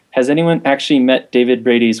has anyone actually met David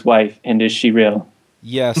Brady's wife, and is she real?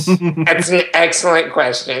 Yes. That's an excellent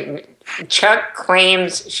question. Chuck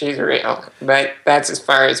claims she's real, but that's as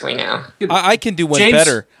far as we know. I can do one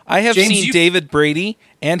better. I have seen David Brady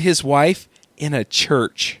and his wife in a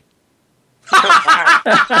church.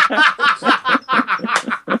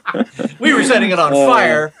 We were setting it on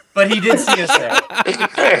fire, but he did see us there.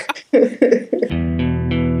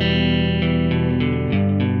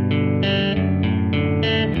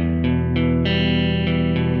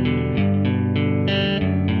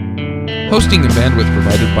 Hosting and bandwidth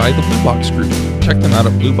provided by the Blue Box Group. Check them out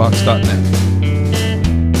at bluebox.net.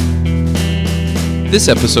 This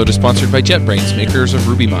episode is sponsored by JetBrains, makers of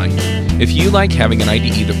RubyMine. If you like having an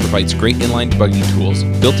IDE that provides great inline debugging tools,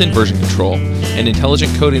 built-in version control, and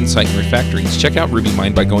intelligent code insight and refactorings, check out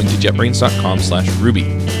RubyMine by going to jetbrains.com/ruby.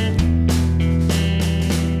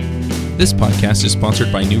 This podcast is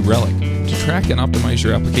sponsored by New Relic. To track and optimize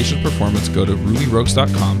your application's performance, go to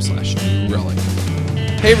rubyrogues.com/New Relic.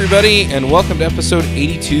 Hey everybody, and welcome to episode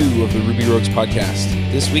 82 of the Ruby Rogues podcast.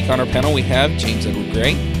 This week on our panel we have James Edward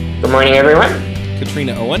Gray. Good morning, everyone.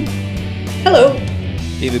 Katrina Owen. Hello.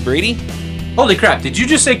 David Brady. Holy crap, did you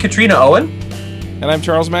just say Katrina Owen? And I'm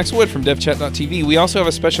Charles Max Wood from devchat.tv. We also have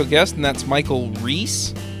a special guest, and that's Michael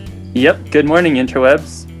Ries. Yep, good morning,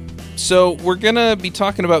 interwebs. So we're going to be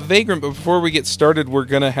talking about Vagrant, but before we get started, we're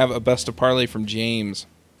going to have a best of Parlay from James.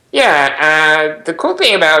 Yeah, the cool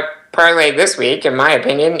thing about Parlay this week, in my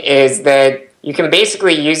opinion, is that you can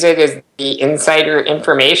basically use it as the insider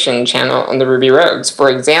information channel on the Ruby Rogues. For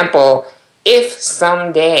example, if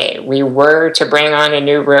someday we were to bring on a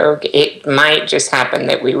new rogue, it might just happen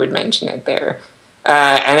that we would mention it there.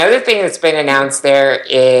 Another thing that's been announced there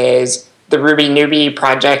is the Ruby Newbie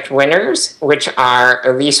Project winners, which are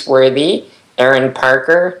Elise Worthy, Aaron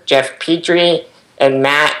Parker, Jeff Petrie, and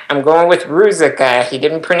Matt. I'm going with Ruzicka. He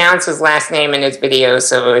didn't pronounce his last name in his video,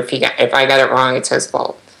 so if I got it wrong, it's his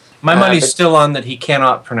fault. My money's still on that he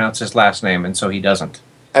cannot pronounce his last name, and so he doesn't.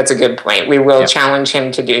 That's a good point. We will challenge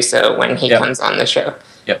him to do so when he comes on the show.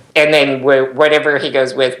 Yep. And then whatever he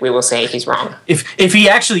goes with, we will say he's wrong. If he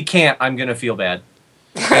actually can't, I'm going to feel bad.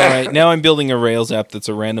 All right, now I'm building a Rails app that's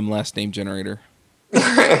a random last name generator.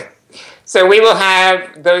 So we will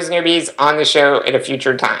have those newbies on the show at a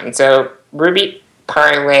future time. So Ruby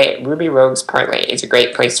Rogues Parlay is a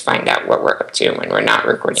great place to find out what we're up to when we're not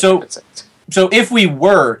recording episodes. So if we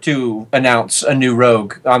were to announce a new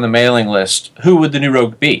rogue on the mailing list, who would the new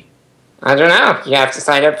rogue be? I don't know. You have to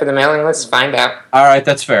sign up for the mailing list to find out. All right,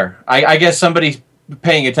 that's fair. I guess somebody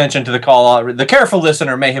paying attention to the call, the careful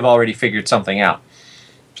listener may have already figured something out.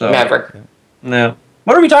 So, Never. No.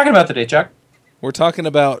 What are we talking about today, Chuck? We're talking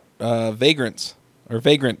about Vagrant.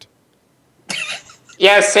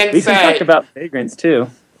 Yeah, since... We can talk about vagrants, too.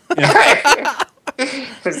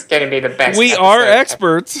 It's going to be the best We episode. are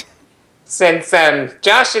experts. Since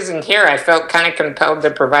Josh isn't here, I felt kind of compelled to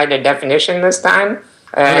provide a definition this time.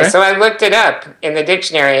 So I looked it up in the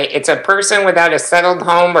dictionary. It's a person without a settled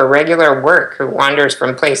home or regular work who wanders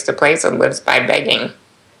from place to place and lives by begging.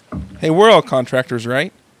 Hey, we're all contractors,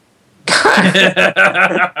 right?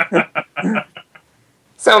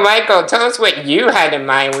 So, Michael, tell us what you had in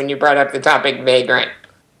mind when you brought up the topic Vagrant.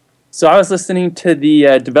 So I was listening to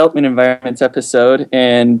the development environments episode,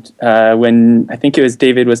 and when I think it was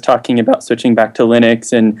David was talking about switching back to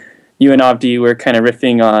Linux, and you and Avdi were kind of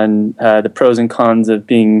riffing on the pros and cons of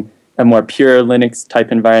being a more pure Linux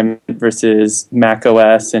type environment versus Mac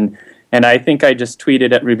OS, and I think I just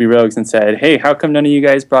tweeted at Ruby Rogues and said, hey, how come none of you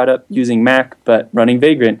guys brought up using Mac but running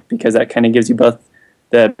Vagrant? Because that kind of gives you both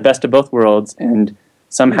the best of both worlds, and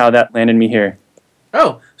somehow that landed me here.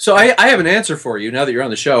 Oh, so I have an answer for you now that you're on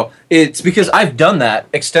the show. It's because I've done that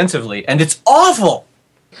extensively, and it's awful.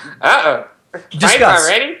 Uh-oh. Discuss.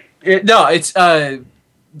 Already?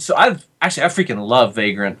 So I freaking love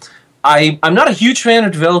Vagrant. I'm not a huge fan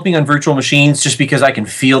of developing on virtual machines just because I can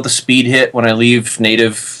feel the speed hit when I leave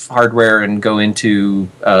native hardware and go into,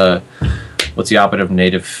 what's the opposite of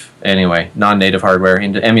native? Anyway, non-native hardware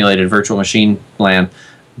into emulated virtual machine land.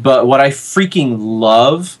 But what I freaking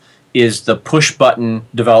love is the push-button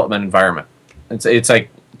development environment. It's like,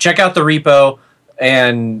 check out the repo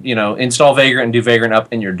and, install Vagrant and do Vagrant up,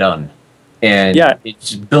 and you're done. And it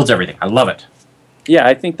just builds everything. I love it. Yeah,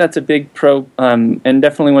 I think that's a big pro, and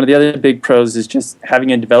definitely one of the other big pros is just having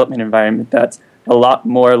a development environment that's a lot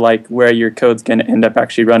more like where your code's going to end up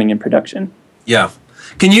actually running in production. Yeah.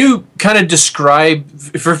 Can you kind of describe,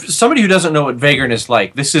 for somebody who doesn't know what Vagrant is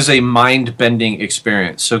like, this is a mind-bending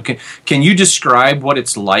experience. So can you describe what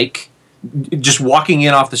it's like, just walking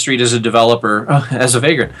in off the street as a developer, as a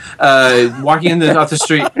Vagrant, walking in off the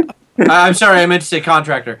street I'm sorry, I meant to say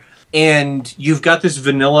contractor. And you've got this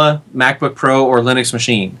vanilla MacBook Pro or Linux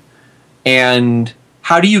machine. And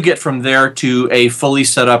how do you get from there to a fully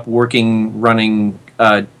set up, working, running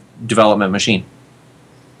development machine?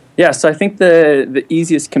 Yeah, so I think the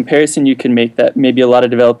easiest comparison you can make that maybe a lot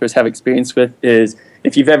of developers have experience with is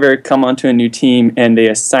if you've ever come onto a new team and they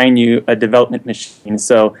assign you a development machine.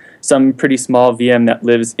 So some pretty small VM that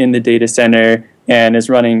lives in the data center and is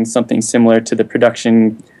running something similar to the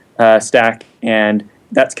production stack, and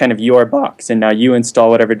that's kind of your box, and now you install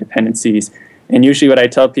whatever dependencies. And usually what I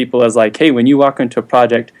tell people is like, hey, when you walk into a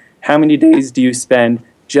project, how many days do you spend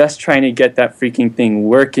just trying to get that freaking thing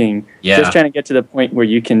working? Yeah. Just trying to get to the point where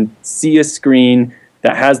you can see a screen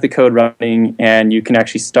that has the code running and you can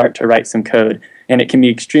actually start to write some code. And it can be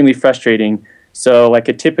extremely frustrating. So like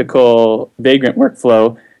a typical Vagrant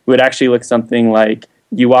workflow would actually look something like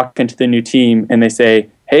you walk into the new team and they say,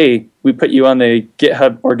 hey, we put you on the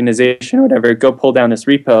GitHub organization or whatever, go pull down this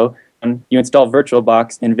repo. You install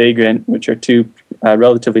VirtualBox and Vagrant, which are two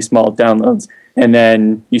relatively small downloads. And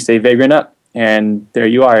then you say Vagrant up, and there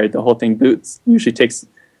you are. The whole thing boots. Usually takes,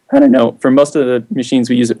 I don't know, for most of the machines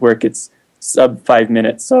we use at work, it's sub 5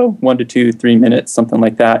 minutes. So 1 to 2, 3 minutes, something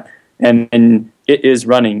like that. And it is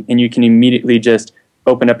running, and you can immediately just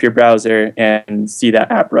open up your browser and see that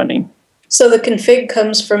app running. So the config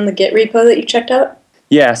comes from the Git repo that you checked out?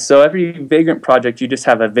 Yeah, so every Vagrant project, you just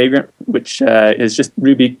have a Vagrant, which is just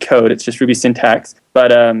Ruby code. It's just Ruby syntax.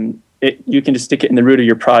 But you can just stick it in the root of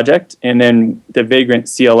your project, and then the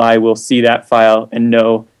Vagrant CLI will see that file and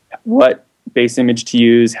know what base image to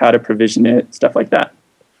use, how to provision it, stuff like that.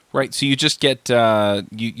 Right, so you just get,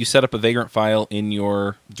 you set up a Vagrant file in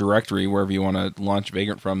your directory, wherever you want to launch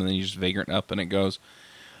Vagrant from, and then you just Vagrant up and it goes.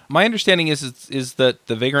 My understanding is that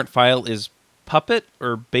the Vagrant file is Puppet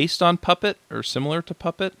or based on Puppet or similar to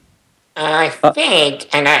Puppet? I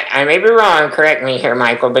think, and I may be wrong, correct me here,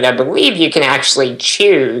 Michael, but I believe you can actually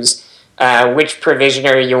choose which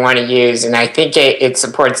provisioner you want to use, and I think it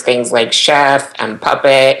supports things like Chef and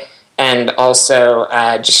Puppet, and also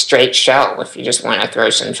just straight shell if you just want to throw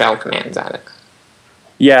some shell commands at it.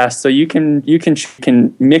 Yeah, so you can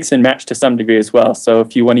mix and match to some degree as well. So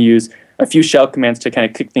if you want to use a few shell commands to kind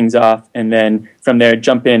of kick things off, and then from there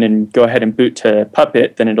jump in and go ahead and boot to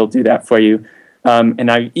Puppet, then it'll do that for you.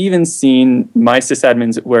 And I've even seen my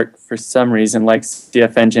sysadmins at work for some reason like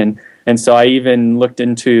CF Engine, and so I even looked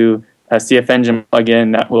into a CF Engine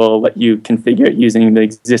plugin that will let you configure it using the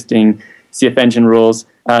existing CF Engine rules.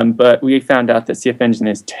 But we found out that CF Engine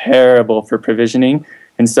is terrible for provisioning,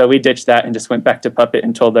 and so we ditched that and just went back to Puppet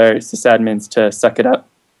and told our sysadmins to suck it up.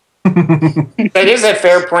 That is a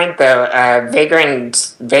fair point, though.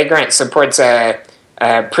 Vagrant supports a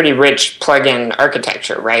pretty rich plugin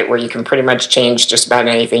architecture, right, where you can pretty much change just about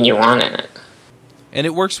anything you want in it. And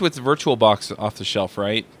it works with VirtualBox off the shelf,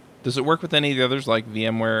 right? Does it work with any of the others, like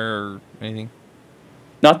VMware or anything?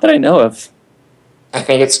 Not that I know of. I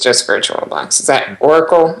think it's just VirtualBox. Is that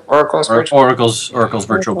Oracle? Oracle's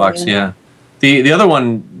VirtualBox, yeah. The other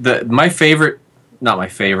one, my favorite, not my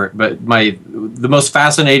favorite, but the most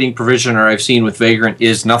fascinating provisioner I've seen with Vagrant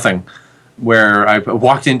is Nothing, where I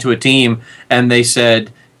walked into a team and they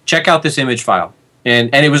said, check out this image file.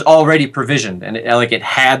 And it was already provisioned, and it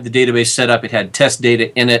had the database set up, it had test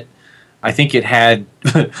data in it. I think it had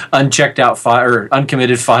unchecked out or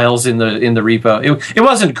uncommitted files in the repo. It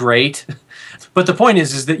wasn't great, but the point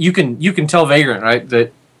is that you can tell Vagrant, right,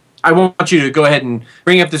 that I want you to go ahead and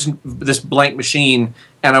bring up this blank machine,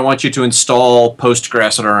 and I want you to install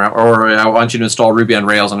Postgres, or I want you to install Ruby on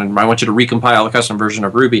Rails, and I want you to recompile a custom version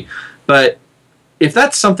of Ruby. But if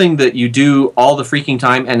that's something that you do all the freaking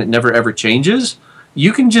time and it never ever changes,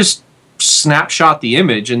 you can just snapshot the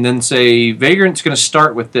image and then say, Vagrant's going to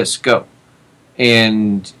start with this, go.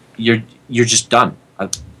 And you're just done.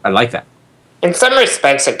 I like that. In some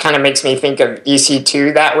respects, it kind of makes me think of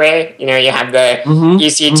EC2 that way. You know, you have the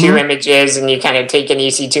EC2 images, and you kind of take an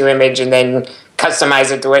EC2 image and then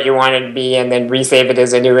customize it to what you want it to be, and then resave it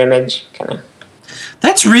as a new image. Kind of.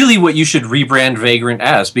 That's really what you should rebrand Vagrant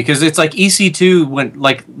as, because it's like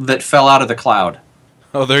EC2 that fell out of the cloud.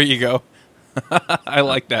 Oh, there you go. I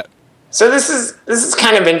like that. So this is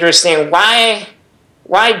kind of interesting. Why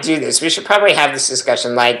do this? We should probably have this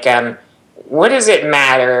discussion. Like, what does it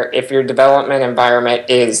matter if your development environment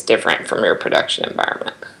is different from your production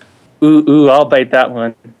environment? Ooh, I'll bite that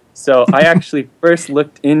one. So I actually first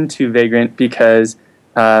looked into Vagrant because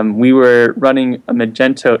we were running a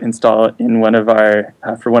Magento install in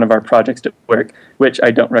for one of our projects at work, which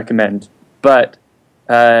I don't recommend. But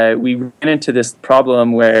we ran into this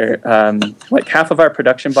problem where half of our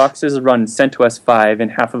production boxes run CentOS 5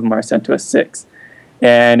 and half of them are CentOS 6.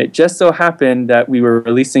 And it just so happened that we were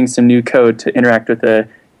releasing some new code to interact with the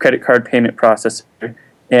credit card payment processor,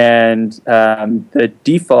 and the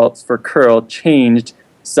defaults for curl changed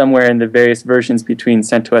somewhere in the various versions between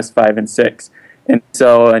CentOS 5 and 6. And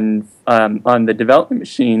so on the development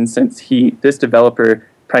machine, since this developer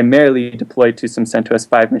primarily deployed to some CentOS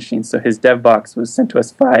 5 machines, so his dev box was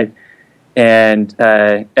CentOS 5, and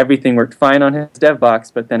everything worked fine on his dev box,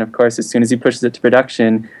 but then, of course, as soon as he pushes it to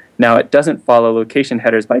production, now it doesn't follow location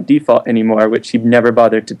headers by default anymore, which he never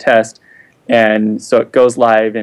bothered to test, and so it goes live,